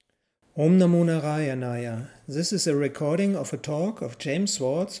Om Namo Narayanaya. This is a recording of a talk of James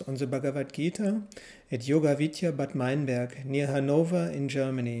Swartz on the Bhagavad Gita at Yoga Vidya Bad Meinberg near Hanover in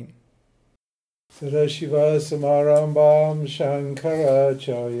Germany. Sadashiva Samarambam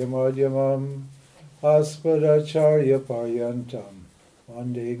Shankaracharya Madhyamam Aspadacharya Paryantam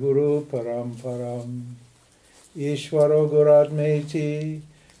Vande Guru Paramparam Ishvaro Guratmeti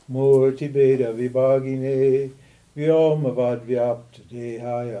Murti Beda Vibhagine Vyomavad Vyapta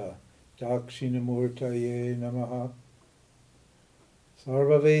Dehaya Dakshinamurtaye Namaha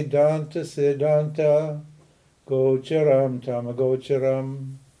Sarva Vedanta Siddhanta Gocharam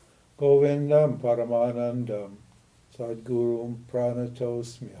Tamagocharam Govindam Paramanandam Sadgurum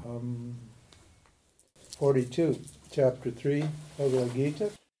Pranatosmiham. 42, Chapter 3, Bhagavad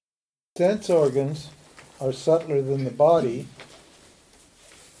Gita. Sense organs are subtler than the body.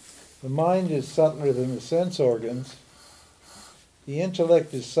 The mind is subtler than the sense organs. The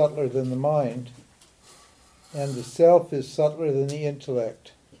intellect is subtler than the mind. And the self is subtler than the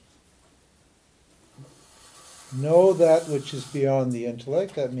intellect. Know that which is beyond the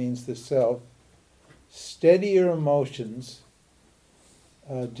intellect, that means the self. Steady your emotions.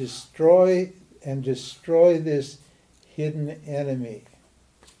 Destroy this hidden enemy.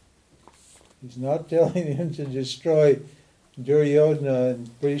 He's not telling him to destroy Duryodhana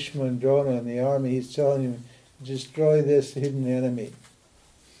and Bhishma and Drona in the army. He's telling him to destroy this hidden enemy,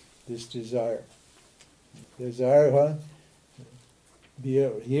 this desire. Desire, huh?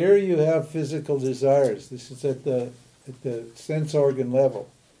 Here you have physical desires. This is at the sense organ level.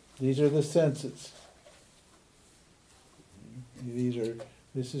 These are the senses.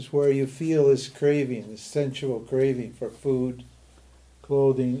 This is where you feel this craving, this sensual craving for food,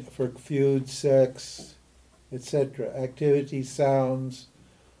 clothing, for food, sex, etc., activity, sounds,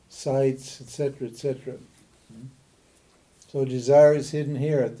 sights, etc., etc. So desire is hidden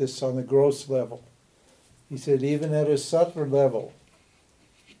here on the gross level. He said even at a subtler level,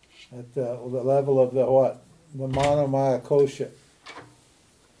 at the level of the what? The manomaya kosha.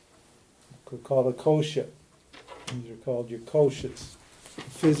 Could call it kosha. These are called your koshas.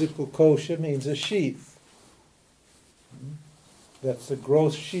 Physical kosha means a sheath. That's the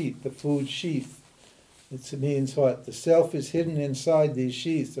gross sheath, the food sheath. It means what? The self is hidden inside these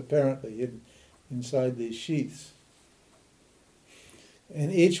sheaths, apparently, hidden inside these sheaths.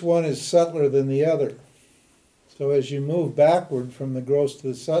 And each one is subtler than the other. So as you move backward from the gross to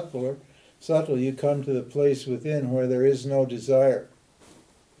the subtle, you come to the place within where there is no desire.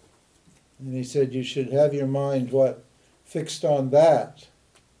 And he said you should have your mind, what? Fixed on that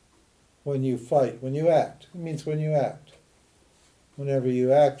when you fight, when you act. It means when you act. Whenever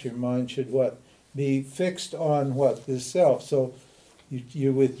you act, your mind should what? Be fixed on what? The self. So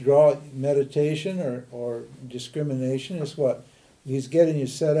you withdraw meditation or discrimination is what? He's getting you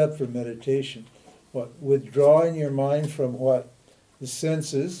set up for meditation. What? Withdrawing your mind from what? The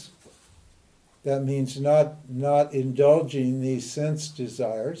senses. That means not indulging these sense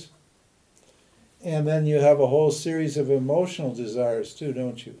desires. And then you have a whole series of emotional desires too,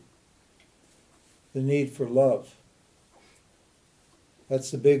 don't you? The need for love.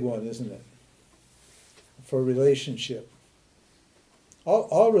 That's the big one, isn't it? For relationship.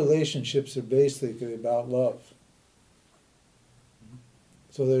 All relationships are basically about love.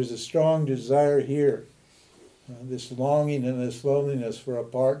 So there's a strong desire here, this longing and this loneliness for a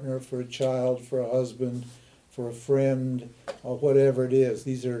partner, for a child, for a husband, for a friend, or whatever it is.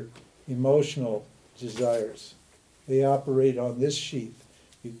 These are emotional desires. They operate on this sheath.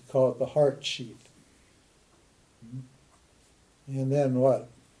 You could call it the heart sheath. And then what?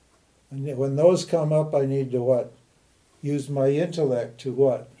 And when those come up, I need to what? Use my intellect to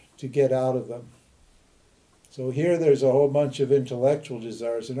what? To get out of them. So here there's a whole bunch of intellectual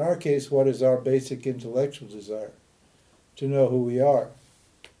desires. In our case, what is our basic intellectual desire? To know who we are.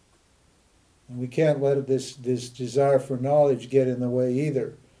 And we can't let this desire for knowledge get in the way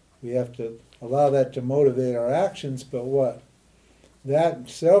either. We have to allow that to motivate our actions, but what? That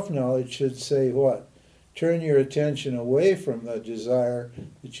self-knowledge should say what? Turn your attention away from the desire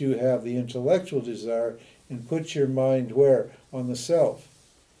that you have, the intellectual desire, and put your mind where? On the self.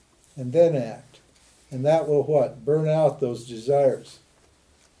 And then act. And that will what? Burn out those desires.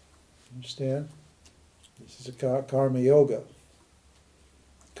 Understand? This is a karma yoga.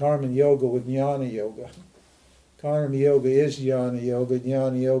 Karma yoga with jnana yoga. Karma yoga is jnana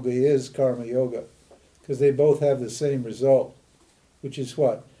yoga is karma yoga. Because they both have the same result. Which is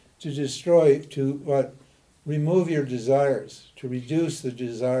what? To destroy, to what? Remove your desires. To reduce the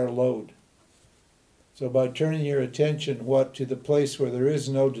desire load. So by turning your attention, what? To the place where there is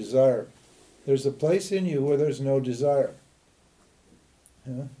no desire. There's a place in you where there's no desire.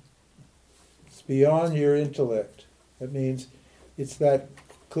 Yeah? It's beyond your intellect. That means it's that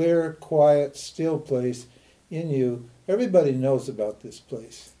clear, quiet, still place in you. Everybody knows about this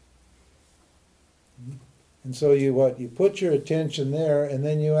place. And so you put your attention there and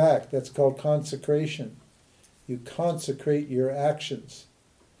then you act. That's called consecration. You consecrate your actions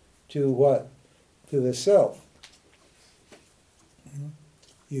to what? To the self.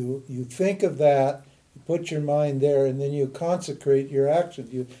 You think of that, you put your mind there, and then you consecrate your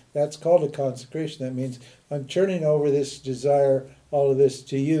actions. That's called a consecration. That means I'm turning over this desire, all of this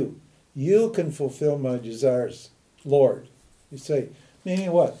to you. You can fulfill my desires, Lord. You say,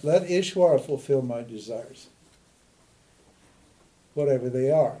 meaning what? Let Ishwar fulfill my desires, whatever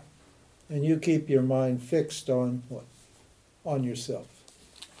they are. And you keep your mind fixed on what? On yourself.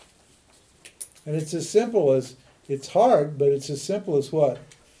 And it's as simple as, it's hard, but it's as simple as what?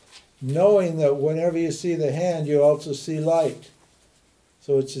 Knowing that whenever you see the hand, you also see light.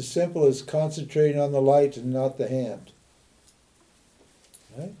 So it's as simple as concentrating on the light and not the hand.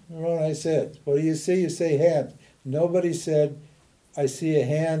 Right? Remember what I said? What do you see? You say hand. Nobody said, I see a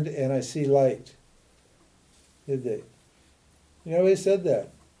hand and I see light. Did they? Nobody said that.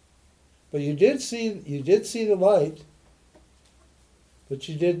 But you did see the light, but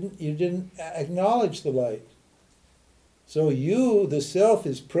you didn't acknowledge the light. So you, the self,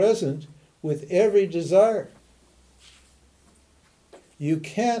 is present with every desire. You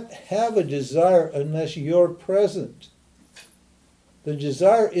can't have a desire unless you're present. The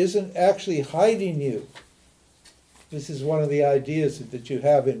desire isn't actually hiding you. This is one of the ideas that you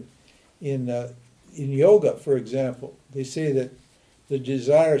have in yoga, for example. They say that the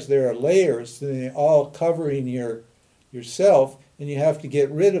desires, there are layers, and they're all covering yourself, and you have to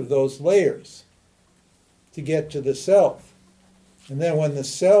get rid of those layers to get to the self. And then when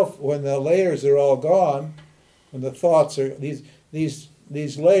the layers are all gone, when the thoughts are, these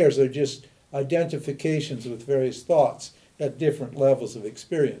layers are just identifications with various thoughts at different levels of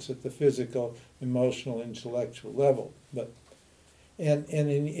experience, at the physical, emotional, intellectual level. And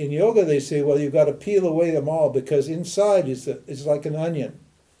in yoga they say, well, you've got to peel away them all, because inside is like an onion.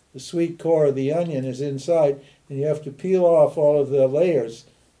 The sweet core of the onion is inside, and you have to peel off all of the layers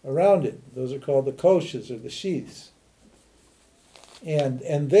around it. Those are called the koshas, or the sheaths.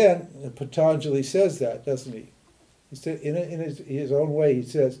 And then Patanjali says that, doesn't he? He said, in his own way, he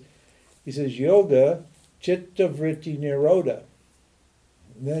says yoga chitta vritti nirodha.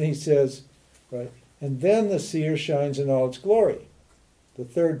 And then he says, right, and then the seer shines in all its glory. The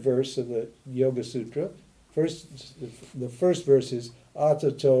third verse of the Yoga Sutra. The first verse is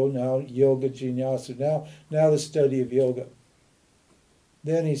atato, now yoga jinyasu, now the study of yoga.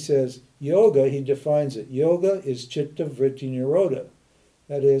 Then he says, yoga, he defines it. Yoga is chitta vritti nirodha.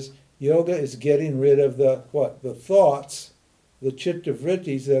 That is, yoga is getting rid of the thoughts, the chitta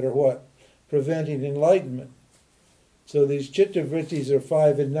vrittis that are what? Preventing enlightenment. So these chitta vrittis are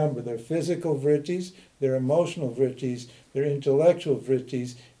 5 in number. They're physical vrittis, they're emotional vrittis, they're intellectual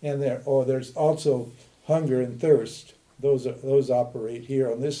vrittis, and there's also hunger and thirst. Those operate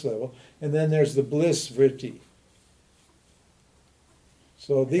here on this level. And then there's the bliss vritti.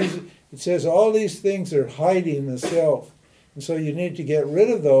 So it says all these things are hiding the self. And so you need to get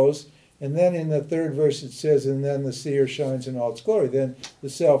rid of those. And then in the third verse it says, and then the seer shines in all its glory. Then the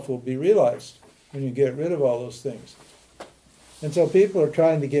self will be realized when you get rid of all those things. And so people are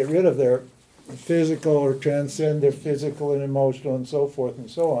trying to get rid of their physical or transcend their physical and emotional and so forth and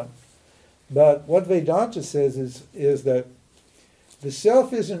so on. But what Vedanta says is that the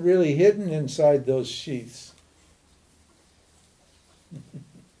self isn't really hidden inside those sheaths.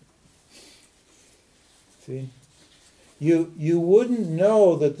 See? You wouldn't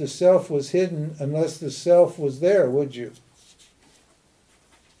know that the self was hidden unless the self was there, would you?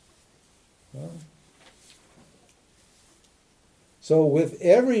 Well, so with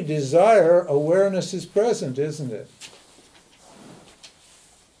every desire, awareness is present, isn't it?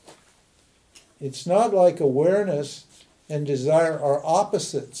 It's not like awareness and desire are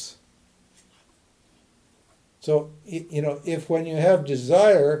opposites. So, if when you have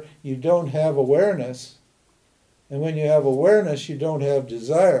desire, you don't have awareness, and when you have awareness, you don't have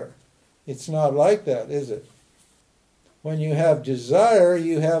desire. It's not like that, is it? When you have desire,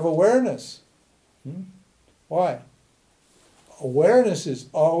 you have awareness. Why? Awareness is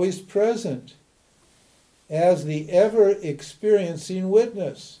always present as the ever-experiencing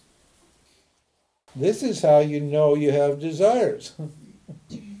witness. This is how you know you have desires.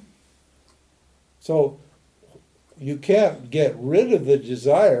 So, you can't get rid of the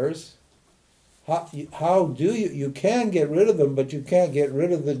desires. How do you? You can get rid of them, but you can't get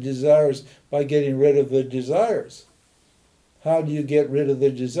rid of the desires by getting rid of the desires. How do you get rid of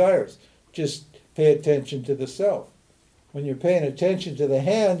the desires? Just pay attention to the self. When you're paying attention to the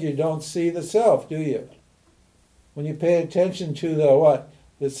hand, you don't see the self, do you? When you pay attention to the what?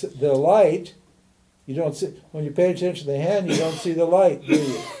 The light, you don't see. When you pay attention to the hand, you don't see the light, do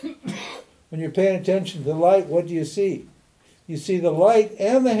you? When you're paying attention to the light, what do you see? You see the light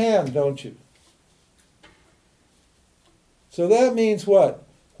and the hand, don't you? So that means what?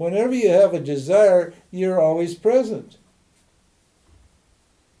 Whenever you have a desire, you're always present.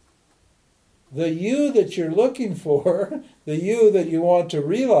 The you that you're looking for, the you that you want to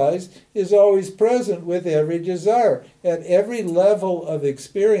realize, is always present with every desire. At every level of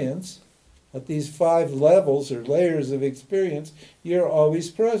experience, at these 5 levels or layers of experience, you're always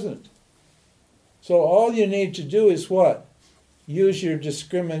present. So all you need to do is what? Use your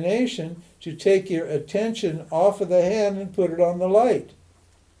discrimination to take your attention off of the hand and put it on the light.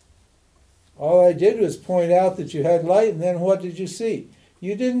 All I did was point out that you had light, and then what did you see?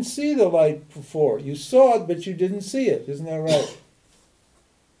 You didn't see the light before. You saw it, but you didn't see it. Isn't that right?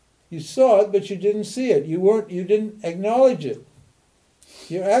 You saw it, but you didn't see it. You didn't acknowledge it.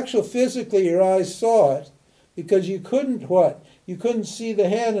 Physically, your eyes saw it, because you couldn't what? You couldn't see the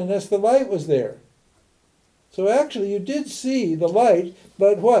hand unless the light was there. So actually, you did see the light,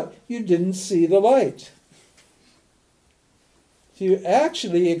 but what? You didn't see the light. So you're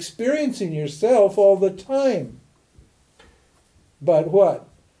actually experiencing yourself all the time. But what?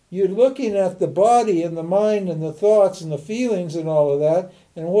 You're looking at the body and the mind and the thoughts and the feelings and all of that,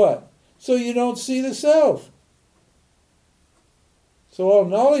 and what? So you don't see the self. So all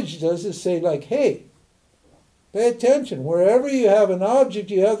knowledge does is say, like, hey, pay attention. Wherever you have an object,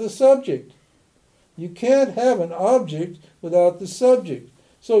 you have the subject. You can't have an object without the subject.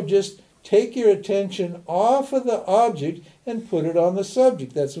 So just take your attention off of the object and put it on the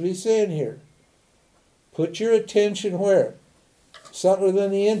subject. That's what he's saying here. Put your attention where? Subtler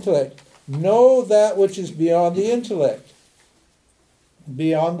than the intellect. Know that which is beyond the intellect,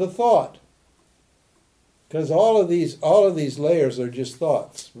 beyond the thought. Because all of these layers are just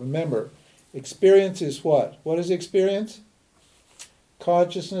thoughts. Remember, experience is what? What is experience?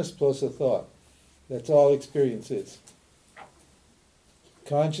 Consciousness plus a thought. That's all experience is.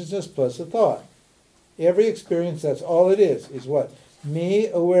 Consciousness plus a thought. Every experience, that's all it is what? Me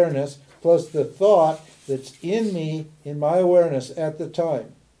awareness plus the thought that's in me, in my awareness at the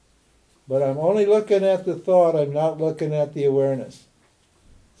time. But I'm only looking at the thought, I'm not looking at the awareness.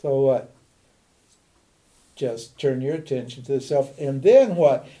 So what? Just turn your attention to the self, and then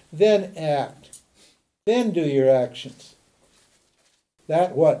what? Then act. Then do your actions.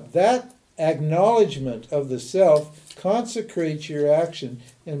 That what? That acknowledgement of the self consecrates your action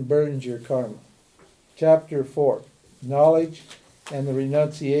and burns your karma. Chapter 4, Knowledge and the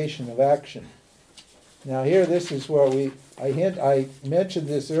Renunciation of Action. Now here, this is where I mentioned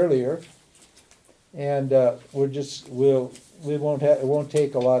this earlier, and it won't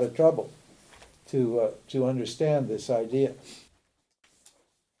take a lot of trouble to understand this idea.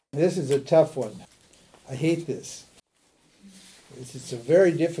 This is a tough one. I hate this. It's a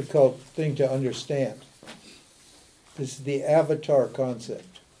very difficult thing to understand. This is the avatar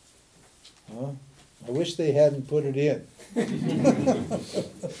concept. Huh? I wish they hadn't put it in.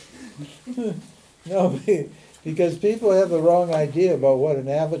 No, because people have the wrong idea about what an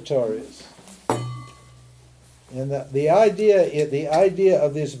avatar is. And the idea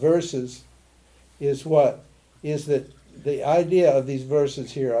of these verses is what? Is that the idea of these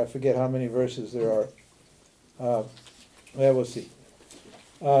verses here, I forget how many verses there are. We'll see.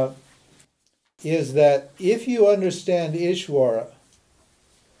 Is that if you understand Ishvara,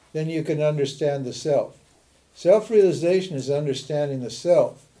 then you can understand the self. Self-realization is understanding the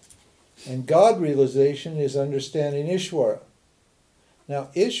self, and God-realization is understanding Ishvara. Now,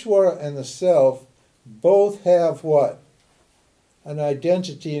 Ishvara and the self both have what? An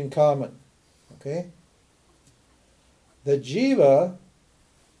identity in common. Okay? The jiva,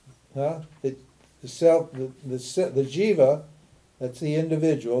 the self, the jiva, that's the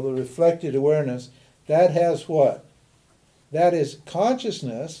individual, the reflected awareness, that has what? That is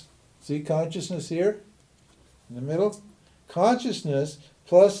consciousness. See consciousness here? In the middle? Consciousness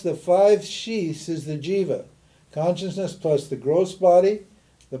plus the 5 sheaths is the jiva. Consciousness plus the gross body,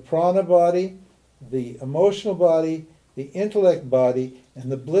 the prana body, the emotional body, the intellect body,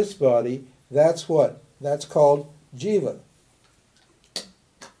 and the bliss body. That's what? That's called jiva.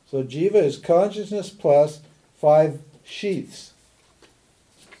 So jiva is consciousness plus 5 sheaths.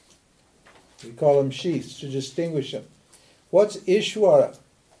 We call them sheaths to distinguish them. What's Ishvara?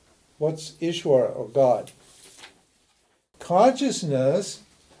 What's Ishvara, or God? Consciousness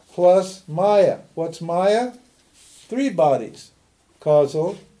plus Maya. What's Maya? 3 bodies.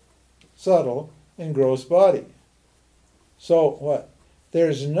 Causal, subtle, and gross body. So what?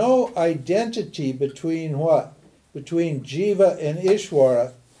 There's no identity between what? Between Jiva and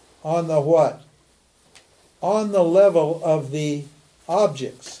Ishvara on the what? On the level of the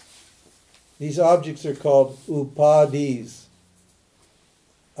objects. These objects are called upadis.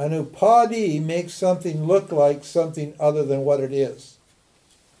 An upadi makes something look like something other than what it is.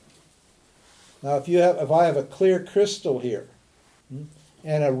 Now if I have a clear crystal here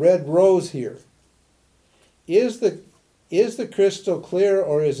and a red rose here, is the crystal clear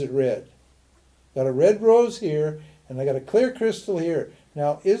or is it red? Got a red rose here and I got a clear crystal here.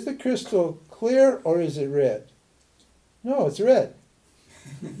 Now is the crystal clear or is it red? No, it's red.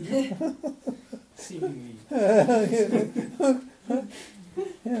 Seemingly.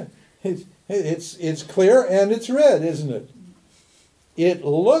 Yeah, it's clear and it's red, isn't it? It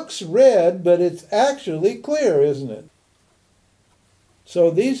looks red, but it's actually clear, isn't it? So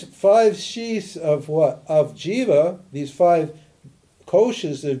these 5 sheaths of what? Of Jiva, these 5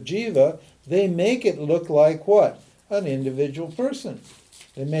 koshas of Jiva, they make it look like what? An individual person.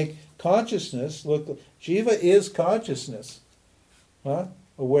 They make consciousness look. Jiva is consciousness. Huh?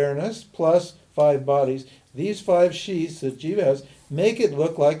 Awareness plus 5 bodies. These 5 sheaths that Jiva has make it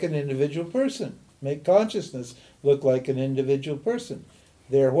look like an individual person. Make consciousness look like an individual person.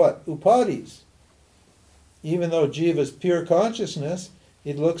 They're what? Upadis. Even though Jiva is pure consciousness,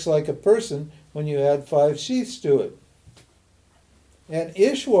 it looks like a person when you add 5 sheaths to it. And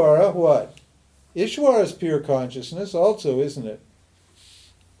Ishvara, what? Ishvara is pure consciousness also, isn't it?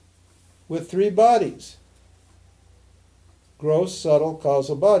 With 3 bodies. Gross, subtle,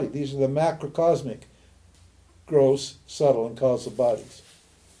 causal body. These are the macrocosmic. Gross, subtle, and causal bodies.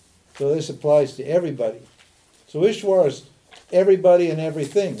 So this applies to everybody. So Ishvara is everybody and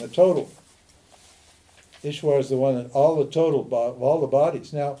everything, the total. Ishvara is the one that all the total, all the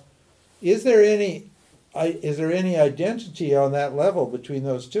bodies. Now, is there any identity on that level between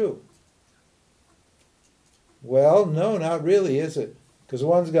those two? Well, no, not really, is it? Because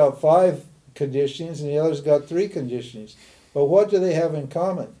one's got 5 conditionings and the other's got 3 conditionings. But what do they have in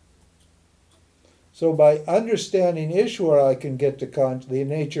common? So by understanding Ishvara, I can get to the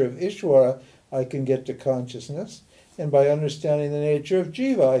nature of Ishvara, I can get to consciousness. And by understanding the nature of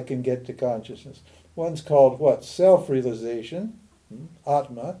Jiva, I can get to consciousness. One's called what? Self-realization,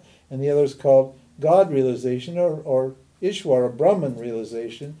 Atma, and the other's called God realization or Ishvara, Brahman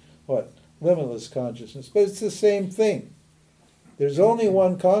realization, what? Limitless consciousness. But it's the same thing. There's only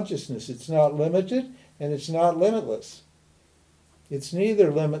one consciousness. It's not limited and it's not limitless. It's neither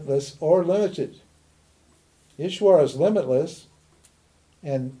limitless or limited. Ishvara is limitless,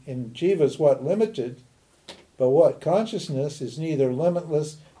 and Jiva is what? Limited. But what? Consciousness is neither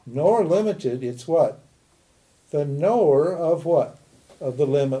limitless nor limited. It's what? The knower of what? Of the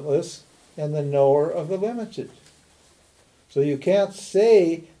limitless and the knower of the limited. So you can't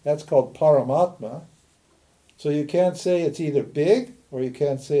say, that's called Paramatma. So you can't say it's either big or you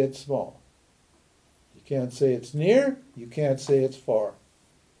can't say it's small. You can't say it's near, you can't say it's far.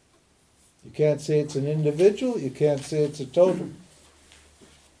 You can't say it's an individual, you can't say it's a total.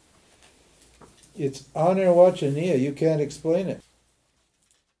 It's anirvachaniya, you can't explain it.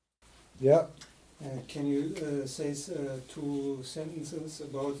 Yeah. Can you say 2 sentences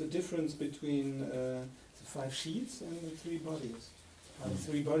about the difference between the 5 sheaths and the 3 bodies? Are the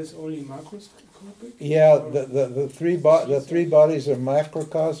 3 bodies only macroscopic? Yeah, the three bodies are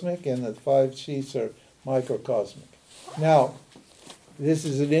macrocosmic and the 5 sheaths are microcosmic. Now, this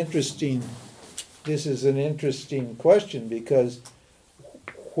is an interesting question, because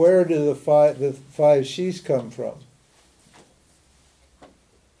where do the five sheaths come from?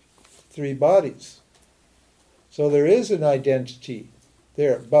 3 bodies. So there is an identity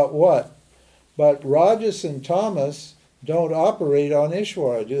there. But what? But Rajas and Tamas don't operate on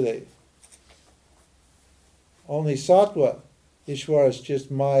Ishvara, do they? Only Sattva. Ishvara is just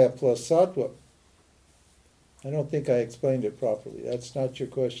Maya plus Sattva. I don't think I explained it properly. That's not your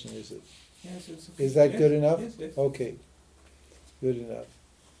question, is it? Yes, it's okay. Is that good enough? Yes, yes. Okay. Good enough.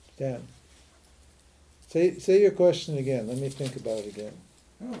 Dan. Say your question again. Let me think about it again.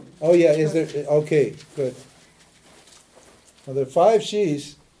 Oh yeah, is there, okay, good. Now the 5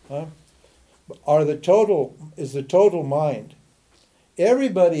 sheaths are is the total mind.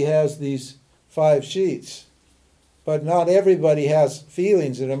 Everybody has these 5 sheaths, but not everybody has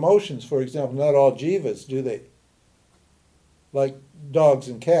feelings and emotions. For example, not all jivas, do they? Like dogs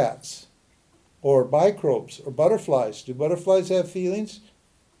and cats, or microbes, or butterflies. Do butterflies have feelings?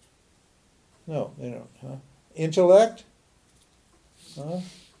 No, they don't. Huh? Intellect? Huh?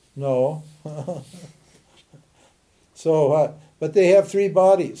 No. So, but they have 3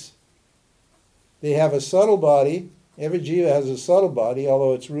 bodies. They have a subtle body. Every jiva has a subtle body,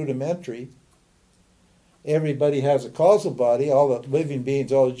 although it's rudimentary. Everybody has a causal body. All the living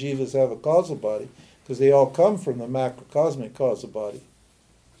beings, all the jivas have a causal body, because they all come from the macrocosmic causal body.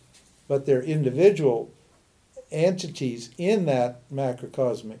 But they're individual entities in that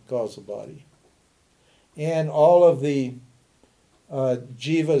macrocosmic causal body. And all of the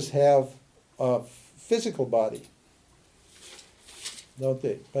jivas have a physical body, don't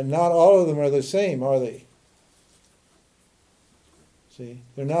they? But not all of them are the same, are they? See,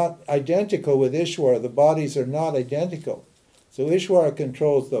 they're not identical with Ishvara. The bodies are not identical. So Ishvara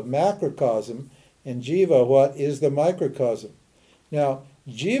controls the macrocosm, and Jiva, what is the microcosm? Now,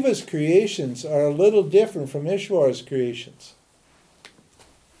 Jiva's creations are a little different from Ishvara's creations.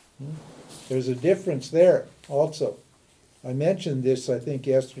 There's a difference there also. I mentioned this, I think,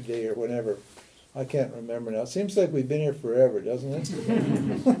 yesterday or whenever. I can't remember now. It seems like we've been here forever, doesn't it?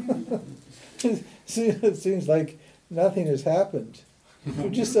 It seems like nothing has happened. We're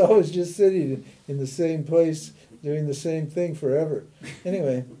just always just sitting in the same place, doing the same thing forever.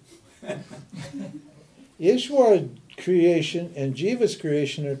 Anyway, Ishvara creation and Jiva's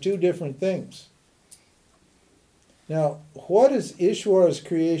creation are two different things. Now, what is Ishvara's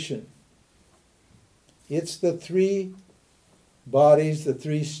creation? It's the three bodies, the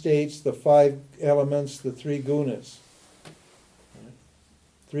three states, the 5 elements, the 3 gunas.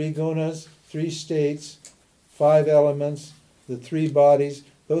 3 gunas, 3 states, 5 elements, the 3 bodies.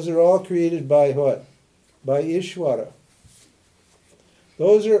 Those are all created by what? By Ishvara.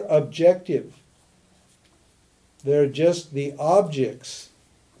 Those are objective. They're just the objects,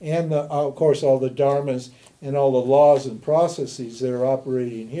 and of course all the dharmas and all the laws and processes that are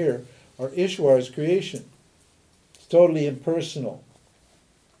operating here are Ishvara's creation. It's totally impersonal.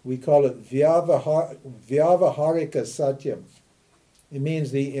 We call it Vyavaharika Satyam. It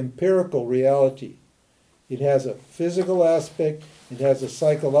means the empirical reality. It has a physical aspect, it has a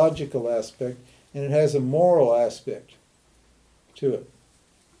psychological aspect, and it has a moral aspect to it.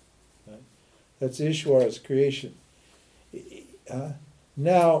 Right? That's Ishvara's creation.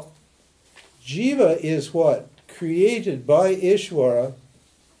 Now, Jiva is what? Created by Ishvara,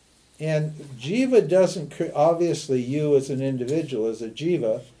 and Jiva doesn't, obviously you as an individual, as a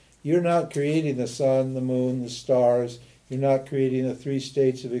Jiva, you're not creating the sun, the moon, the stars, you're not creating the 3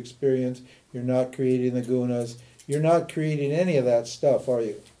 states of experience, you're not creating the gunas, you're not creating any of that stuff, are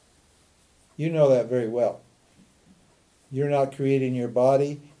you? You know that very well. You're not creating your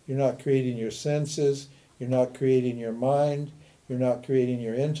body, you're not creating your senses, you're not creating your mind, you're not creating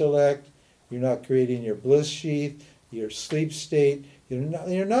your intellect, you're not creating your bliss sheath, your sleep state,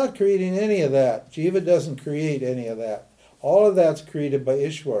 you're not creating any of that. Jiva doesn't create any of that. All of that's created by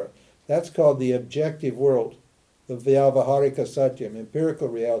Ishvara. That's called the objective world, the Vyavaharika Satyam, empirical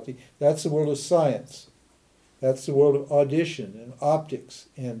reality. That's the world of science. That's the world of audition and optics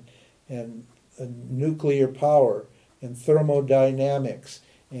and nuclear power and thermodynamics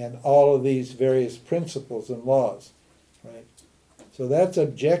and all of these various principles and laws, right? So that's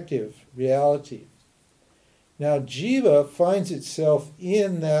objective reality. Now, Jiva finds itself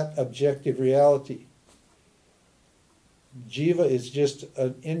in that objective reality. Jiva is just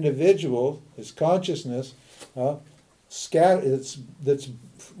an individual, his consciousness, we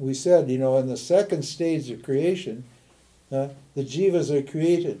said, in the second stage of creation, the jivas are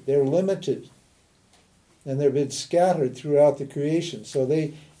created. They're limited. And they've been scattered throughout the creation. So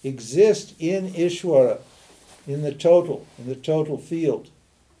they exist in Ishvara, in the total field,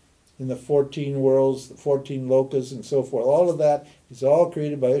 in the 14 worlds, the 14 lokas, and so forth. All of that is all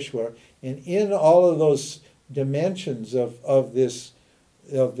created by Ishvara. And in all of those dimensions of the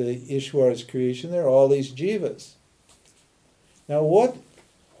Ishvara's creation, there are all these jivas. Now, what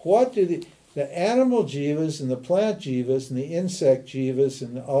do the animal jivas and the plant jivas and the insect jivas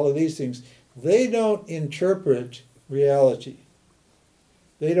and all of these things, they don't interpret reality.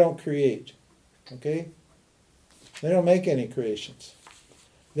 They don't create. Okay? They don't make any creations.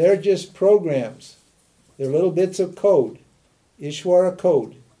 They're just programs. They're little bits of code, Ishvara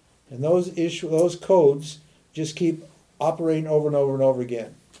code. And those codes just keep operating over and over and over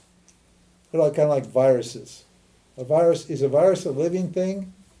again. They're kind of like viruses. Is a virus a living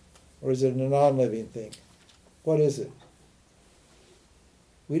thing, or is it a non-living thing? What is it?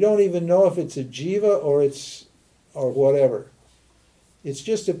 We don't even know if it's a jiva or whatever. It's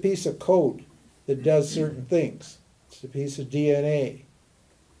just a piece of code that does certain things. It's a piece of DNA.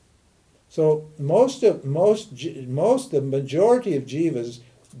 So the majority of jivas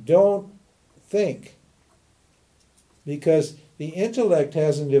don't think, because the intellect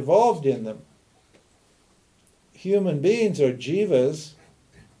hasn't evolved in them. Human beings are jivas,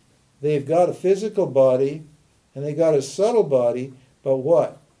 They've got a physical body, and they got a subtle body, but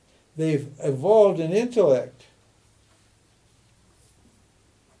what? They've evolved an intellect.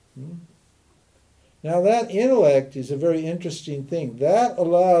 Now that intellect is a very interesting thing. That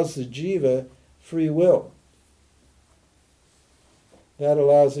allows the jiva free will. That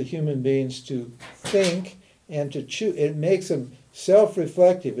allows the human beings to think and to choose. It makes them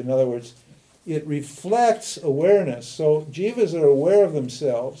self-reflective. In other words, it reflects awareness. So jivas are aware of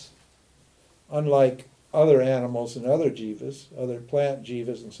themselves, unlike other animals and other jivas, other plant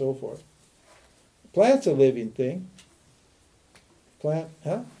jivas and so forth. Plant's a living thing.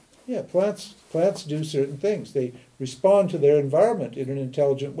 Yeah, plants do certain things. They respond to their environment in an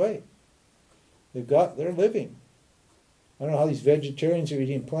intelligent way. They're living. I don't know how these vegetarians are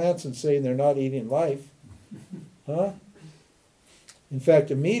eating plants and saying they're not eating life. Huh? In fact,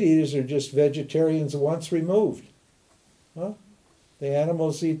 the meat eaters are just vegetarians once removed. Huh? The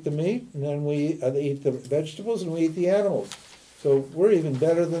animals eat the meat, and then they eat the vegetables, and we eat the animals. So we're even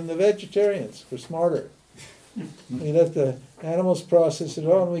better than the vegetarians. We're smarter. We let the animals process it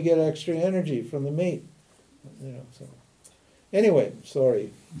all, and we get extra energy from the meat. So. Anyway,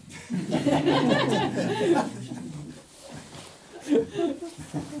 sorry.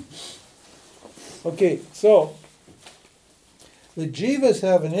 Okay, so the jivas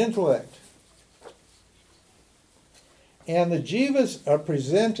have an intellect. And the jivas are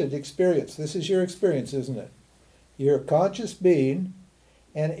presented experience. This is your experience, isn't it? You're a conscious being,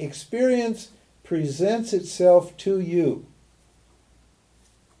 and experience presents itself to you.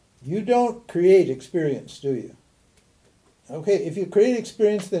 You don't create experience, do you? Okay, if you create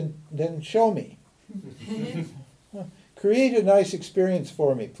experience, then show me. Create a nice experience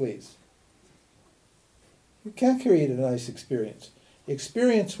for me, please. You can't create a nice experience.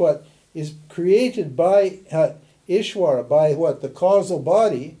 Experience what is created by Ishvara, by what? The causal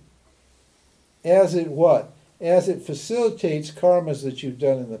body, as it what? As it facilitates karmas that you've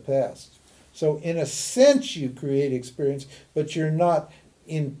done in the past. So in a sense you create experience, but you're not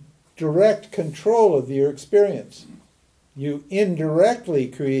in direct control of your experience. You indirectly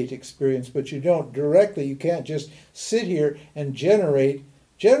create experience, but you don't directly. You can't just sit here and generate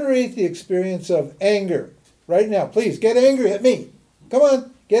the experience of anger. Right now, please, get angry at me. Come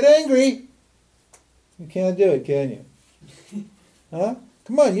on, get angry. You can't do it, can you? Huh?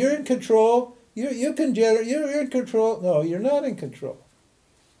 Come on, you're in control. You can generate. You're in control. No, you're not in control.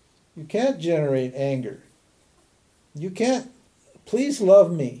 You can't generate anger. You can't. Please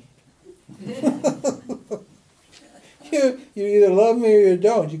love me. You either love me or you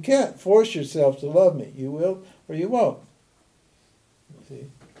don't. You can't force yourself to love me. You will or you won't. See?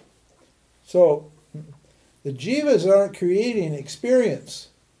 So the jivas aren't creating experience.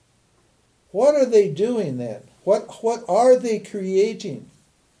 What are they doing then? What are they creating?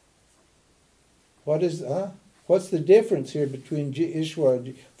 What's the difference here between Ishvara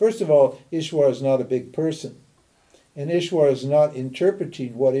and First of all, Ishvara is not a big person. And Ishvara is not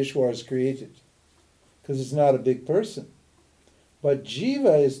interpreting what Ishvara has created. Because it's not a big person. But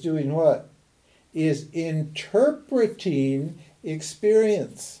Jiva is doing what? Is interpreting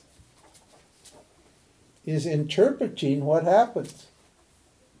experience. Is interpreting what happens.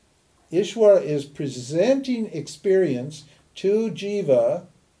 Ishvara is presenting experience to Jiva,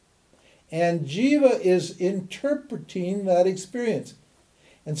 and Jiva is interpreting that experience.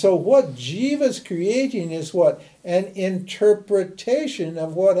 And so what Jiva is creating is what? An interpretation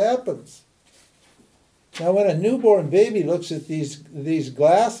of what happens. Now when a newborn baby looks at these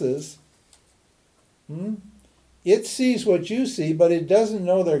glasses, it sees what you see, but it doesn't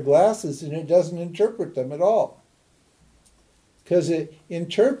know they're glasses, and it doesn't interpret them at all. Because the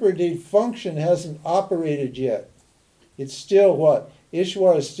interpretive function hasn't operated yet. It's still what?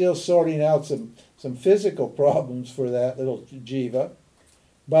 Ishvara is still sorting out some physical problems for that little jiva.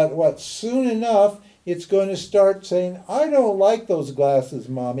 But what? Soon enough, it's going to start saying, I don't like those glasses,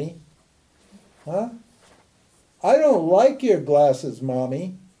 Mommy. Huh? I don't like your glasses,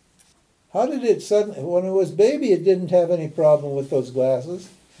 Mommy. How did it suddenly, when it was baby, it didn't have any problem with those glasses.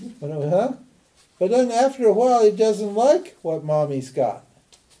 But then after a while, it doesn't like what Mommy's got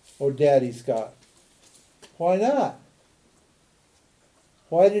or Daddy's got. Why not?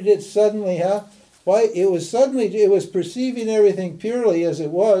 Why did it suddenly, Why it was perceiving everything purely as it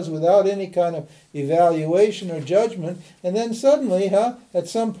was without any kind of evaluation or judgment, and then suddenly, at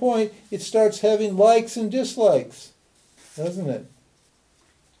some point, it starts having likes and dislikes, doesn't it?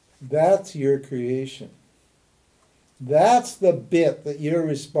 That's your creation. That's the bit that you're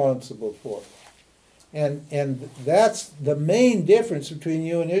responsible for. And that's the main difference between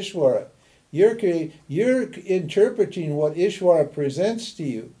you and Ishvara. You're interpreting what Ishvara presents to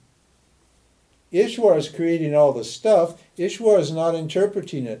you. Ishwar is creating all the stuff. Ishwar is not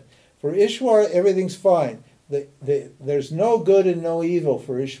interpreting it. For Ishwara, everything's fine. There's no good and no evil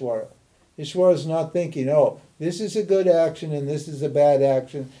for Ishwara. Ishwara is not thinking, oh, this is a good action and this is a bad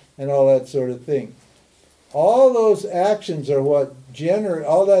action and all that sort of thing. All those actions are what generate,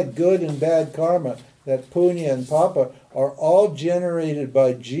 all that good and bad karma, that punya and papa, are all generated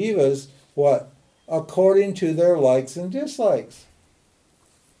by jivas, what? According to their likes and dislikes.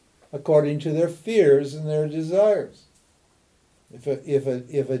 According to their fears and their desires. If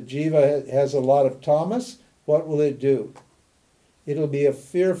a jiva has a lot of tamas, what will it do? It'll be a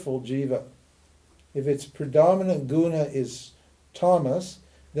fearful jiva. If its predominant guna is tamas,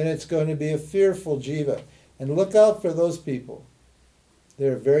 then it's going to be a fearful jiva. And look out for those people.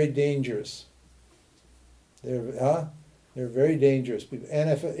 They're very dangerous. They're very dangerous people. And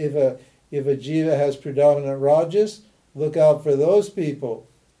if a jiva has predominant rajas, look out for those people.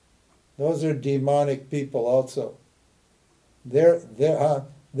 Those are demonic people also. They're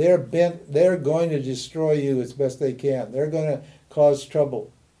going to destroy you as best they can. They're going to cause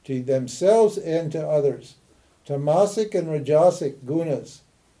trouble to themselves and to others. Tamasic and rajasic gunas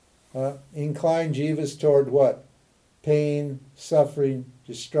incline jivas toward what? Pain, suffering,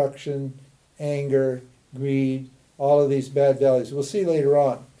 destruction, anger, greed, all of these bad values. We'll see later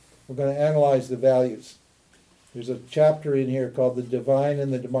on. We're going to analyze the values. There's a chapter in here called the divine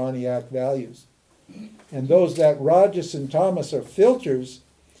and the demoniac values. And that rajas and tamas are filters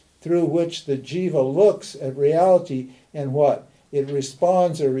through which the jiva looks at reality and what? It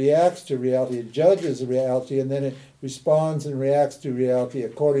responds or reacts to reality. It judges reality and then it responds and reacts to reality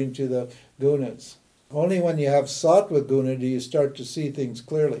according to the gunas. Only when you have sattva guna do you start to see things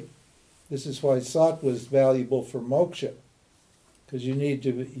clearly. This is why sattva is valuable for moksha. Because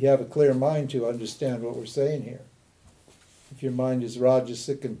you have a clear mind to understand what we're saying here. If your mind is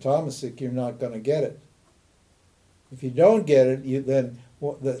rajasic and tamasic, you're not going to get it. If you don't get it,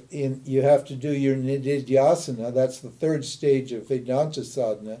 you have to do your nididhyasana. That's the third stage of Vedanta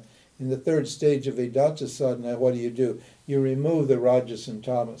sadhana. In the third stage of Vedanta sadhana, what do? You remove the rajas and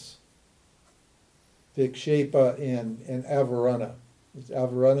tamas. Vikshepa and avarana.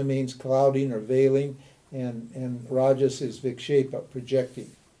 Avarana means clouding or veiling, and rajas is vikshepa,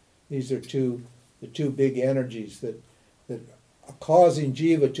 projecting. These are the two big energies that are causing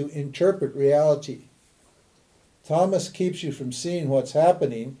jiva to interpret reality. Tamas keeps you from seeing what's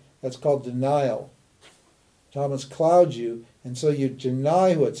happening. That's called denial. Tamas clouds you, and so you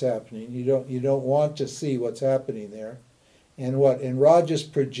deny what's happening. You don't want to see what's happening there. And rajas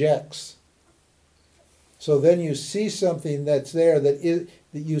projects. So then you see something that's there that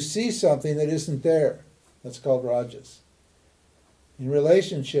you see something that isn't there. That's called rajas. In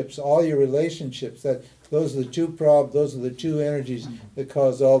relationships, all your relationships, those are the two energies that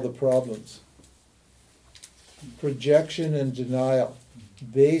cause all the problems. Projection and denial.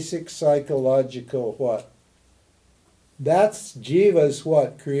 Basic psychological what? That's jiva's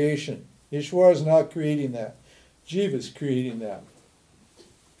what? Creation. Ishwara is not creating that. Jiva's creating that.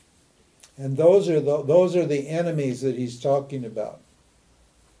 And those are the enemies that he's talking about.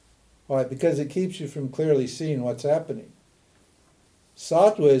 Why? Because it keeps you from clearly seeing what's happening.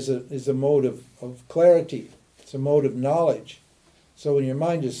 Sattva is a mode of clarity. It's a mode of knowledge. So when your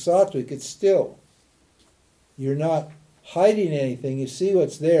mind is sattvic, it's still. You're not hiding anything. You see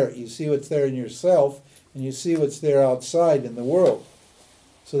what's there. You see what's there in yourself, and you see what's there outside in the world.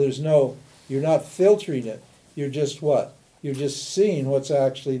 So you're not filtering it. You're just what? You're just seeing what's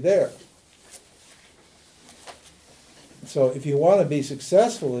actually there. So if you want to be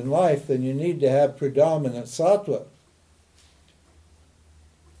successful in life, then you need to have predominant sattva.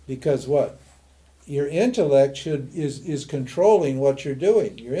 Because what? Your intellect is controlling what you're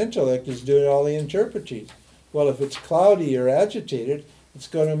doing. Your intellect is doing all the interpreting. Well, if it's cloudy or agitated, it's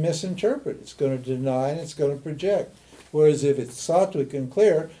going to misinterpret. It's going to deny and it's going to project. Whereas if it's sattvic and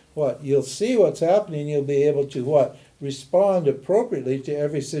clear, what? You'll see what's happening. You'll be able to what? Respond appropriately to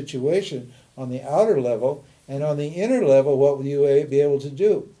every situation on the outer level. And on the inner level, what will you be able to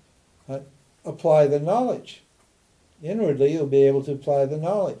do? Apply the knowledge. Inwardly, you'll be able to apply the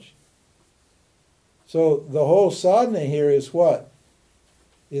knowledge. So the whole sadhana here is what?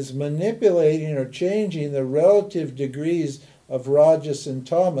 Is manipulating or changing the relative degrees of rajas and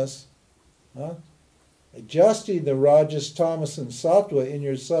tamas, adjusting the rajas, tamas, and sattva in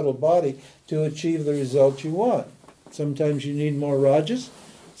your subtle body to achieve the result you want. Sometimes you need more rajas,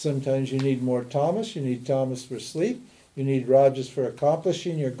 sometimes you need more tamas. You need tamas for sleep, you need rajas for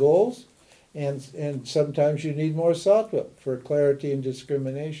accomplishing your goals, and sometimes you need more sattva for clarity and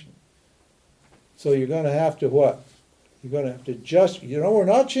discrimination. So you're going to have to what? You're going to have to just, we're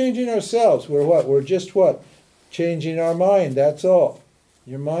not changing ourselves. We're what? We're just what? Changing our mind, that's all.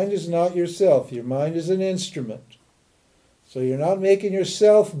 Your mind is not yourself. Your mind is an instrument. So you're not making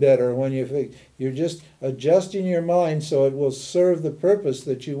yourself better when you think. You're just adjusting your mind so it will serve the purpose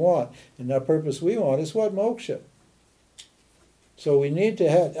that you want. And the purpose we want is what? Moksha. So we need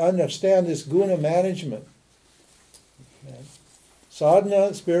to understand this guna management. Okay.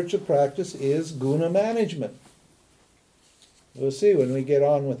 Sadhana, spiritual practice, is guna management. We'll see when we get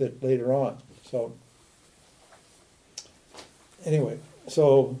on with it later on. So, anyway,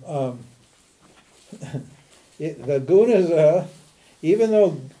 so the gunas, even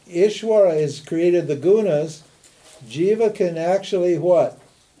though Ishvara has created the gunas, Jiva can actually what?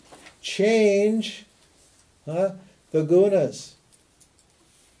 Change the gunas.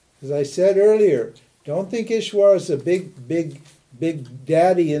 As I said earlier, don't think Ishvara is a big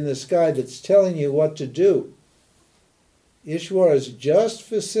daddy in the sky that's telling you what to do. Ishvara is just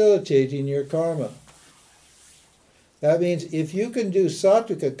facilitating your karma. That means if you can do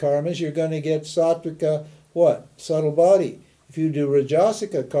sattvika karmas, you're going to get sattvika what? Subtle body. If you do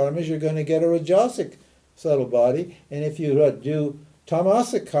rajasic karmas, you're going to get a rajasic subtle body. And if you do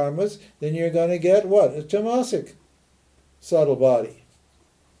tamasic karmas, then you're going to get what? A tamasic subtle body.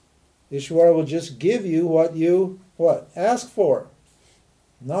 Ishvara will just give you what you ask for.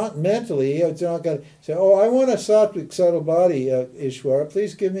 Not mentally. It's not going to say, oh, I want a sattvic subtle body, Ishvara.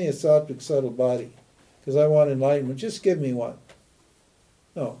 Please give me a sattvic subtle body because I want enlightenment. Just give me one.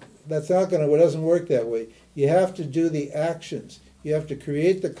 No, that's not going to, it doesn't work that way. You have to do the actions. You have to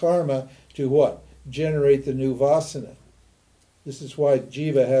create the karma to what? Generate the new vasana. This is why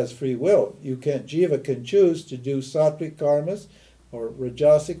Jiva has free will. Jiva can choose to do sattvic karmas, or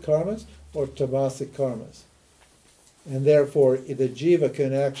rajasic karmas, or tamasic karmas. And therefore, the jiva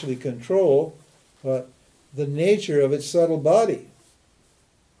can actually control the nature of its subtle body.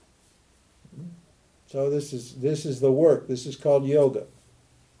 So this is the work. This is called yoga.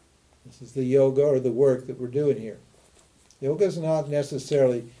 This is the yoga or the work that we're doing here. Yoga is not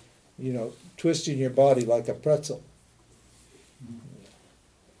necessarily, twisting your body like a pretzel.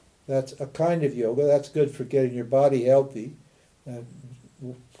 That's a kind of yoga. That's good for getting your body healthy.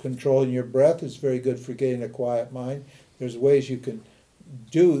 Controlling your breath is very good for getting a quiet mind. There's ways you can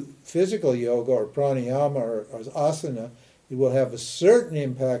do physical yoga or pranayama or asana. It will have a certain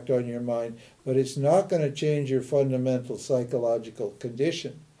impact on your mind, but it's not going to change your fundamental psychological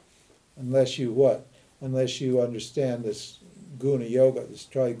condition unless you what? Unless you understand this guna yoga, this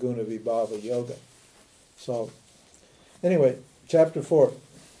triguna vibhava yoga. So, anyway, chapter 4.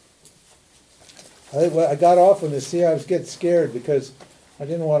 I got off on this. See, I was getting scared because I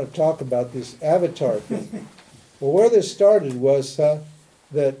didn't want to talk about this avatar thing. Well, where this started was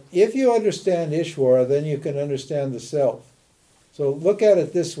that if you understand Ishvara, then you can understand the self. So look at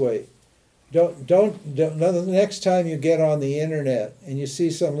it this way. Don't the next time you get on the internet and you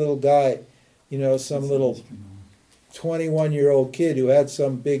see some little guy, some little 21-year-old kid who had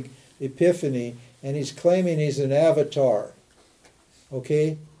some big epiphany and he's claiming he's an avatar.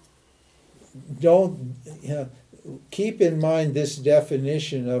 Okay? Don't keep in mind this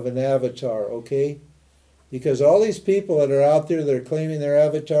definition of an avatar, okay? Because all these people that are out there that are claiming they're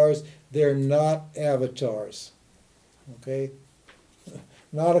avatars, they're not avatars, okay?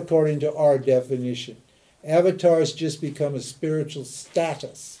 Not according to our definition. Avatars just become a spiritual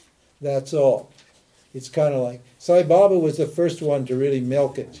status, that's all. It's kind of like, Sai Baba was the first one to really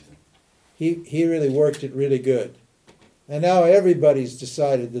milk it. He really worked it really good. And now everybody's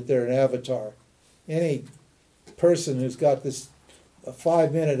decided that they're an avatar. Any person who's got this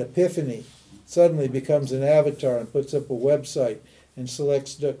 5-minute epiphany suddenly becomes an avatar and puts up a website and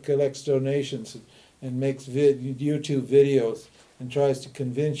collects donations and makes YouTube videos and tries to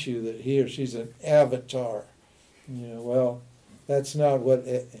convince you that he or she's an avatar. Well, that's not what...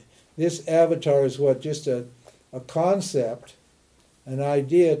 This avatar is what? Just a concept, an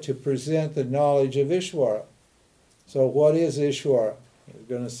idea to present the knowledge of Ishvara. So what is Ishvara?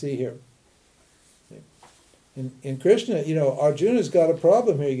 We're going to see here. In Krishna, Arjuna's got a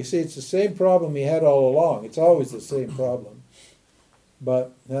problem here. You can see it's the same problem he had all along. It's always the same problem.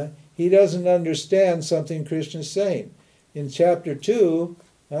 But he doesn't understand something Krishna's saying. In chapter 2,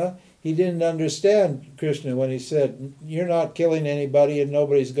 he didn't understand Krishna when he said, you're not killing anybody and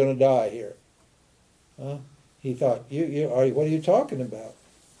nobody's going to die here. He thought, what are you talking about?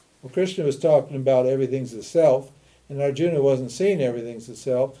 Well, Krishna was talking about everything's the self, and Arjuna wasn't seeing everything's the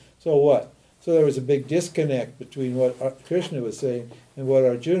self. So what? So there was a big disconnect between what Krishna was saying and what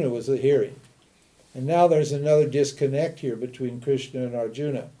Arjuna was hearing. And now there's another disconnect here between Krishna and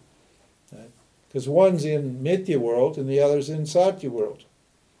Arjuna. Because one's in Mithya world and the other's in Satya world.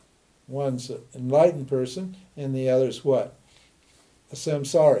 One's an enlightened person and the other's what? A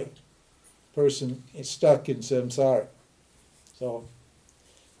samsari. Person is stuck in samsara. So,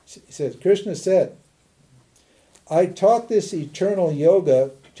 he says, Krishna said, I taught this eternal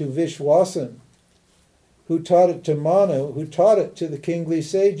yoga to Vishwasan, who taught it to Manu, who taught it to the kingly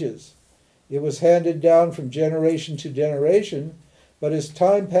sages. It was handed down from generation to generation, but as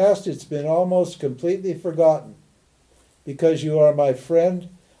time passed, it's been almost completely forgotten. Because you are my friend,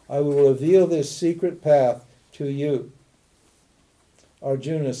 I will reveal this secret path to you.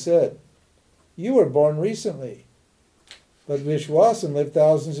 Arjuna said, you were born recently, but Vishwasan lived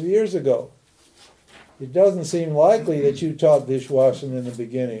thousands of years ago. It doesn't seem likely that you taught Vishwasan in the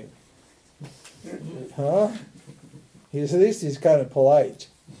beginning. Huh? At least he's kind of polite.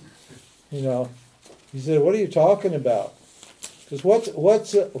 You know, he said, what are you talking about? Because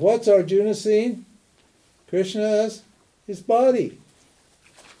what's Arjuna seeing? Krishna as his body.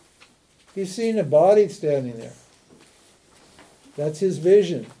 He's seeing a body standing there. That's his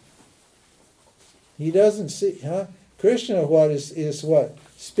vision. He doesn't see, Krishna is what?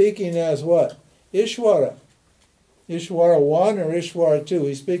 Speaking as what? Ishvara. Ishvara 1 or Ishvara 2.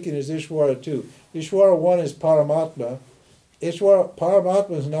 He's speaking as Ishvara 2. Ishvara 1 is Paramatma.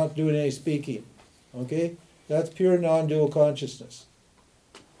 Paramatma is not doing any speaking. Okay? That's pure non-dual consciousness.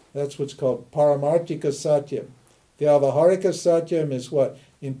 That's what's called Paramartika Satyam. Vyavaharika Satyam is what?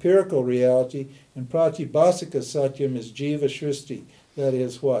 Empirical reality. And Pratibhasika Satyam is Jiva Shristi. That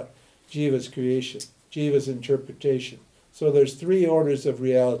is what? Jiva's creation. Jiva's interpretation. So there's 3 orders of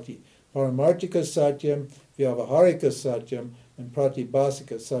reality. Paramartika Satyam, Vyavaharika Satyam, and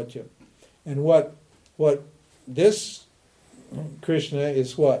Pratibhasika Satyam. And what this Krishna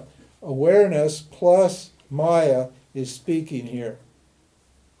is what? Awareness plus Maya is speaking here.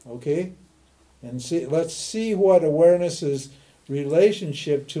 Okay? And let's see what awareness's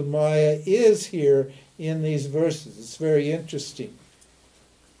relationship to Maya is here in these verses. It's very interesting.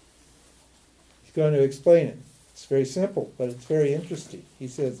 He's going to explain it. It's very simple, but it's very interesting. He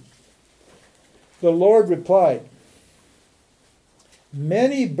says, the Lord replied,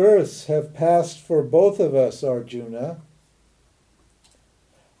 many births have passed for both of us, Arjuna.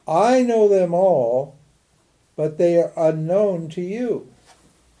 I know them all, but they are unknown to you.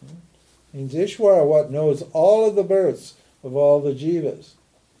 Means Ishvara what knows all of the births of all the jivas.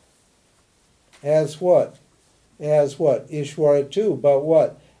 As what? As what? Ishvara 2. But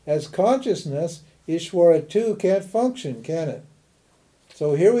what? As consciousness, Ishvara 2 can't function, can it?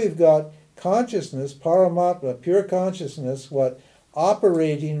 So here we've got consciousness, Paramatma, pure consciousness, what?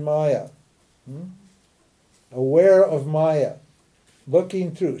 Operating Maya. Aware of Maya.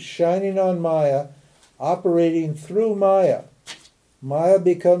 Looking through, shining on Maya, operating through Maya. Maya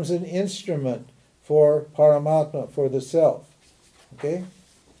becomes an instrument for Paramatma, for the self. Okay? It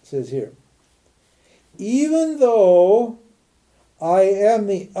says here, even though I am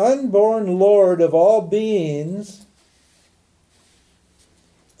the unborn Lord of all beings,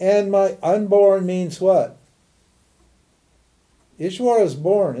 and my unborn means what? Ishvara is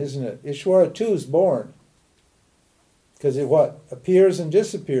born, isn't it? Ishvara 2 is born. Because it what? Appears and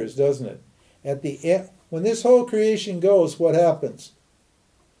disappears, doesn't it? At the end, when this whole creation goes, what happens?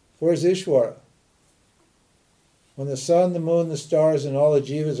 Where's Ishvara? When the sun, the moon, the stars, and all the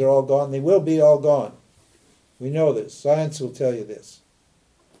jivas are all gone, they will be all gone. We know this. Science will tell you this.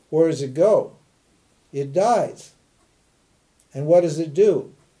 Where does it go? It dies. And what does it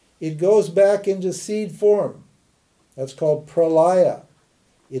do? It goes back into seed form. That's called pralaya.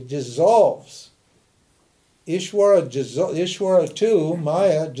 It dissolves. Ishvara 2,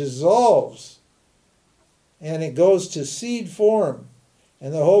 Maya, dissolves. And it goes to seed form.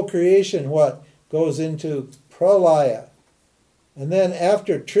 And the whole creation, what? Goes into pralaya. And then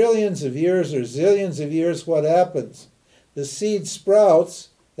after trillions of years or zillions of years, what happens? The seed sprouts,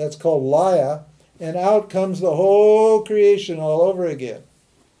 that's called laya, and out comes the whole creation all over again.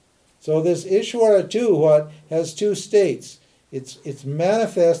 So this Ishvara 2, what? Has 2 states. It's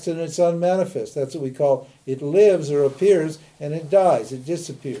manifest and it's unmanifest. That's what we call, it lives or appears, and it dies, it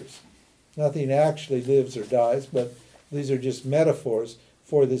disappears. Nothing actually lives or dies, but these are just metaphors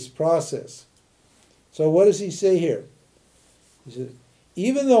for this process. So what does he say here? He says,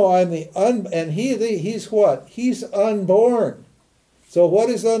 even though I'm he's what? He's unborn. So what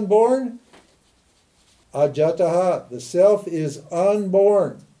is unborn? Ajataha, the self is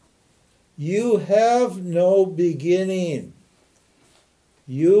unborn. You have no beginning.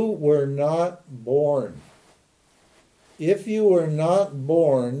 You were not born. If you were not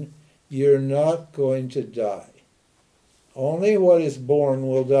born, you're not going to die. Only what is born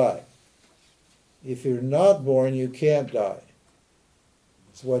will die. If you're not born, you can't die.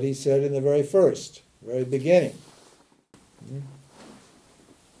 That's what he said in the very beginning.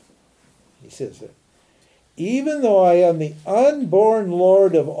 He says that. Even though I am the unborn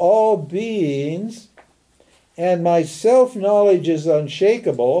Lord of all beings, and my self-knowledge is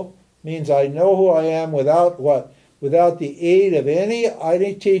unshakable, means I know who I am without what? Without the aid of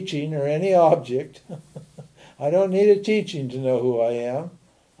any teaching or any object. I don't need a teaching to know who I am.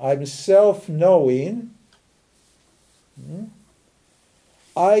 I'm self-knowing.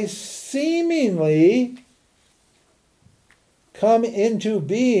 I seemingly come into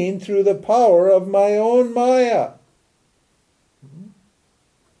being through the power of my own Maya.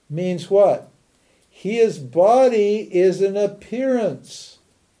 Means what? His body is an appearance.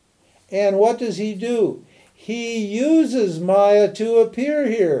 And what does he do? He uses Maya to appear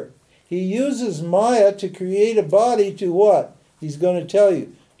here. He uses Maya to create a body to what? He's going to tell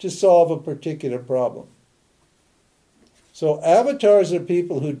you, to solve a particular problem. So avatars are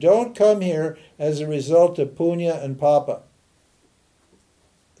people who don't come here as a result of punya and papa.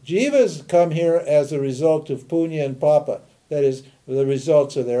 Jivas come here as a result of punya and papa, that is, the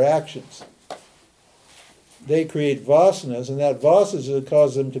results of their actions. They create vasanas, and that vasanas will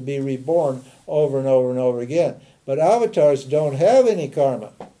cause them to be reborn over and over and over again. But avatars don't have any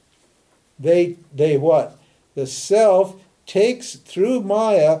karma. They what? The self takes through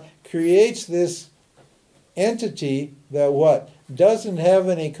Maya, creates this entity that what? Doesn't have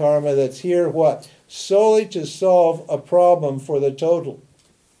any karma, that's here what? Solely to solve a problem for the total.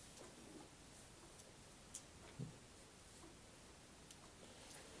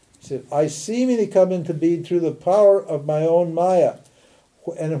 He said, I seemingly come into being through the power of my own Maya.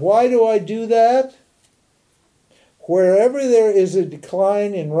 And why do I do that? Wherever there is a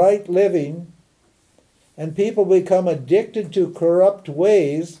decline in right living and people become addicted to corrupt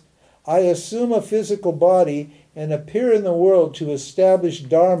ways, I assume a physical body and appear in the world to establish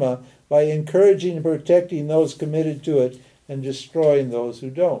Dharma by encouraging and protecting those committed to it and destroying those who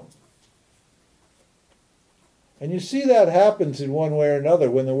don't. And you see that happens in one way or another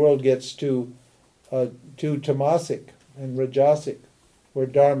when the world gets too tamasic and rajasic, where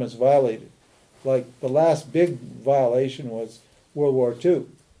Dharma is violated. Like the last big violation was World War II.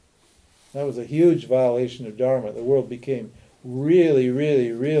 That was a huge violation of Dharma. The world became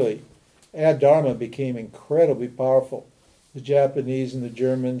really, Dharma became incredibly powerful. The Japanese and the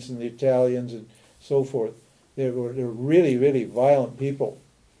Germans and the Italians and so forth, they were really violent people.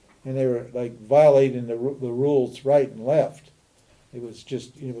 And they were like violating the rules right and left. It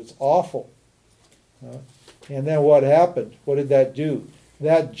was awful. And then what happened? What did that do?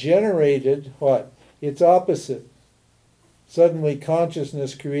 That generated what? Its opposite. Suddenly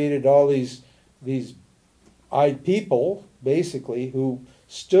consciousness created all these people, basically, who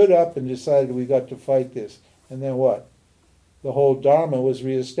stood up and decided we got to fight this. And then what? The whole Dharma was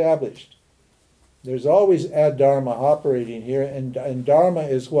reestablished. There's always Dharma operating here, and Dharma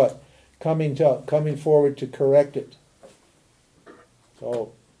is what? Coming forward to correct it.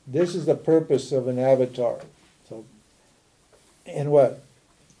 So this is the purpose of an avatar. So, and what?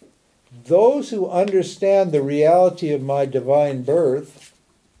 Those who understand the reality of my divine birth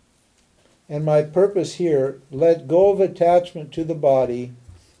and my purpose here, let go of attachment to the body,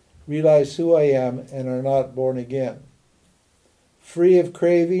 realize who I am, and are not born again. Free of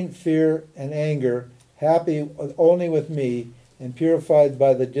craving, fear, and anger, happy only with me, and purified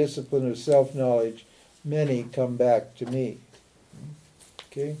by the discipline of self-knowledge, many come back to me.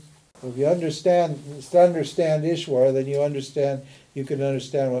 Okay? So if you understand Ishwara, then you can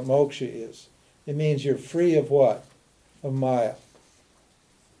understand what moksha is. It means you're free of what? Of Maya.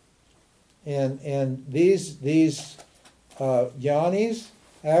 And these jnanis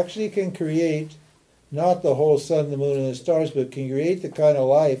actually can create not the whole sun, the moon, and the stars, but can create the kind of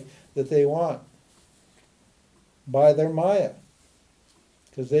life that they want by their Maya.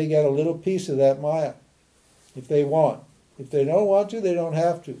 Because they get a little piece of that Maya, if they want. If they don't want to, they don't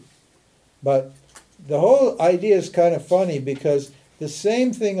have to. But the whole idea is kind of funny, because the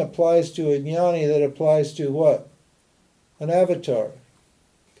same thing applies to a jnani that applies to what? An avatar.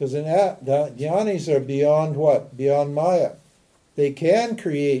 Because the jnanis are beyond what? Beyond Maya. They can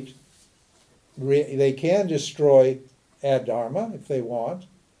create, they can destroy adharma if they want.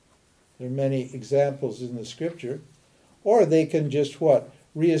 There are many examples in the scripture. Or they can just what?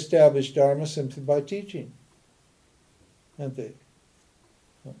 Reestablish Dharma simply by teaching. Aren't they?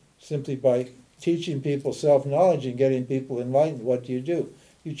 Simply by teaching people self-knowledge and getting people enlightened, what do?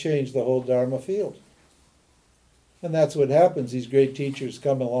 You change the whole Dharma field. And that's what happens. These great teachers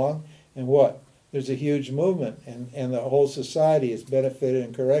come along, and what? There's a huge movement, and the whole society is benefited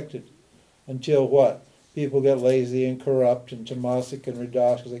and corrected until what? People get lazy and corrupt, and tamasic and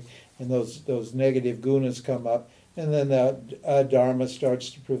rajasic, and those negative gunas come up, and then the dharma starts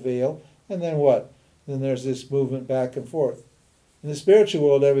to prevail, and then what? Then there's this movement back and forth. In the spiritual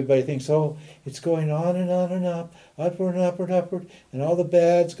world, everybody thinks, oh, it's going on and on and up, upward and upward, upward, and all the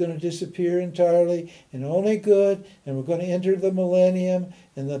bad's going to disappear entirely, and only good, and we're going to enter the millennium,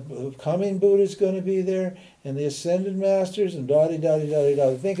 and the coming Buddha's going to be there, and the ascended masters, and da-di-da-di-da-di-da.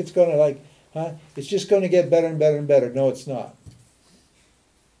 They think it's going to it's just going to get better and better and better. No, it's not.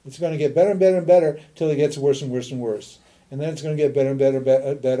 It's going to get better and better and better till it gets worse and worse and worse. And then it's going to get better and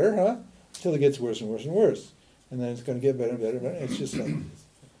better, till it gets worse and worse and worse. And then it's going to get better and better and better. It's just like this.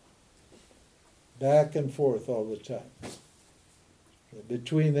 Back and forth all the time.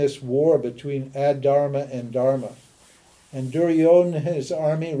 Between this war between Adharma and Dharma. And Duryodhana and his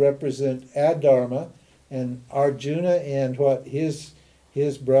army represent Adharma, and Arjuna and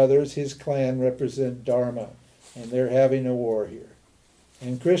his brothers, his clan, represent Dharma. And they're having a war here.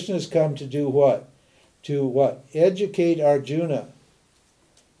 And Krishna's come to do what? To what? Educate Arjuna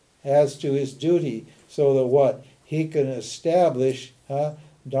as to his duty, so that what? He can establish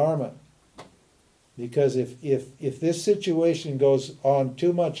Dharma. Because if this situation goes on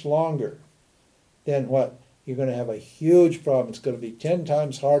too much longer, then what? You're going to have a huge problem. It's going to be 10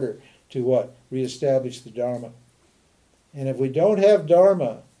 times harder to what? Reestablish the Dharma. And if we don't have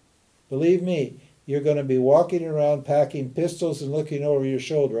Dharma, believe me, you're going to be walking around packing pistols and looking over your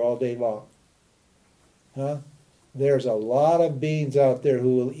shoulder all day long. There's a lot of beings out there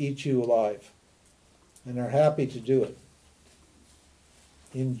who will eat you alive and are happy to do it.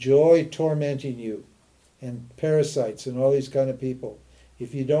 Enjoy tormenting you, and parasites and all these kind of people.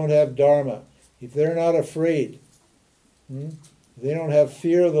 If you don't have Dharma, if they're not afraid, if they don't have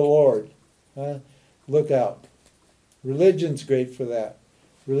fear of the Lord, look out. Religion's great for that.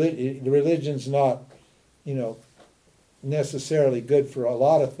 Religion's not, necessarily good for a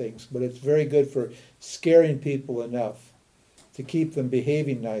lot of things, but it's very good for scaring people enough to keep them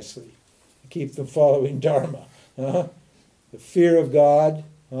behaving nicely, to keep them following Dharma. The fear of God,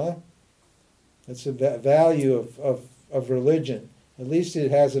 that's the value of religion. At least it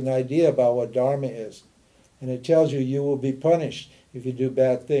has an idea about what Dharma is. And it tells you will be punished if you do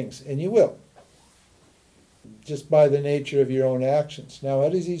bad things. And you will. Just by the nature of your own actions. Now,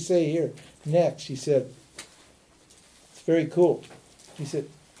 what does he say here? Next, he said, it's very cool. He said,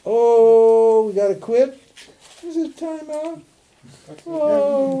 oh, we got to quit? Is it time out?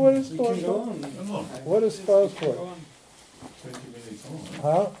 Oh, what is pause for? What is pause for? 20 minutes on.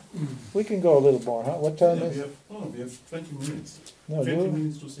 Huh? We can go a little more, huh? What time is it? We have 20 minutes. No, 20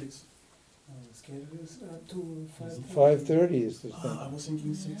 minutes to 6. The schedule is to 5:30 is the thing. I was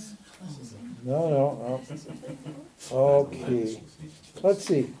thinking 6. No. Okay. Let's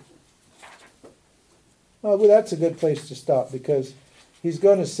see. Well, that's a good place to stop, because he's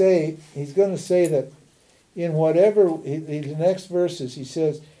going to say that in whatever, in the next verses he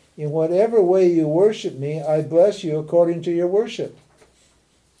says, in whatever way you worship me, I bless you according to your worship.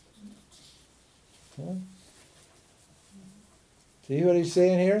 See what he's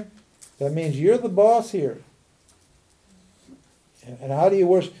saying here? That means you're the boss here. And how do you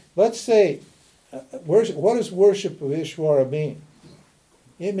worship? Let's say, what does worship of Ishvara mean?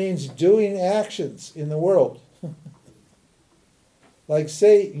 It means doing actions in the world. Like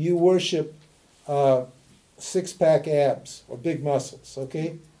say you worship six-pack abs or big muscles,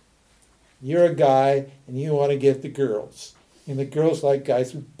 okay? You're a guy and you want to get the girls. And the girls like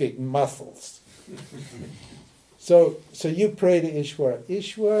guys with big muscles. So you pray to Ishvara.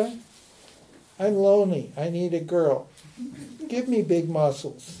 Ishvara, I'm lonely. I need a girl. Give me big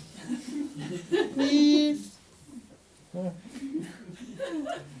muscles. Please.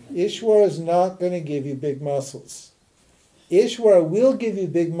 Ishvara is not going to give you big muscles. Ishvara will give you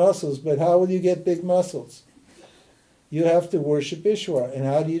big muscles, but how will you get big muscles? You have to worship Ishvara. And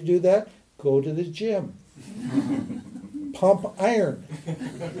how do you do that? Go to the gym. Pump iron.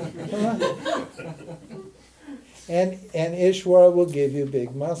 And Ishvara will give you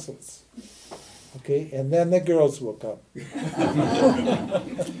big muscles. Okay? And then the girls will come.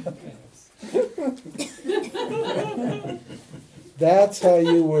 That's how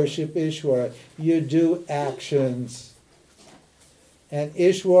you worship Ishvara. You do actions. And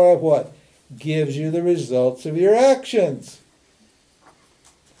Ishvara what? Gives you the results of your actions.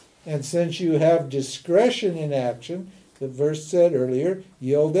 And since you have discretion in action, the verse said earlier,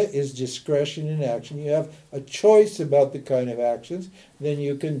 yoga is discretion in action. You have a choice about the kind of actions. Then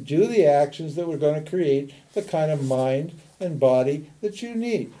you can do the actions that we're going to create the kind of mind and body that you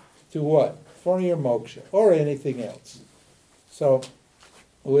need. To what? For your moksha or anything else. So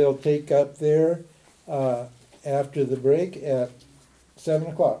we'll take up there after the break at 7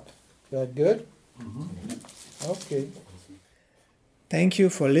 o'clock. Is that good? Okay. Thank you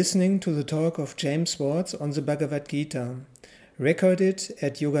for listening to the talk of James Swartz on the Bhagavad Gita, recorded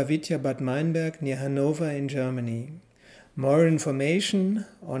at Yoga Vidya Bad Meinberg near Hanover in Germany. More information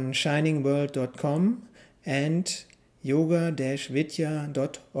on shiningworld.com and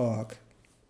yoga-vidya.org.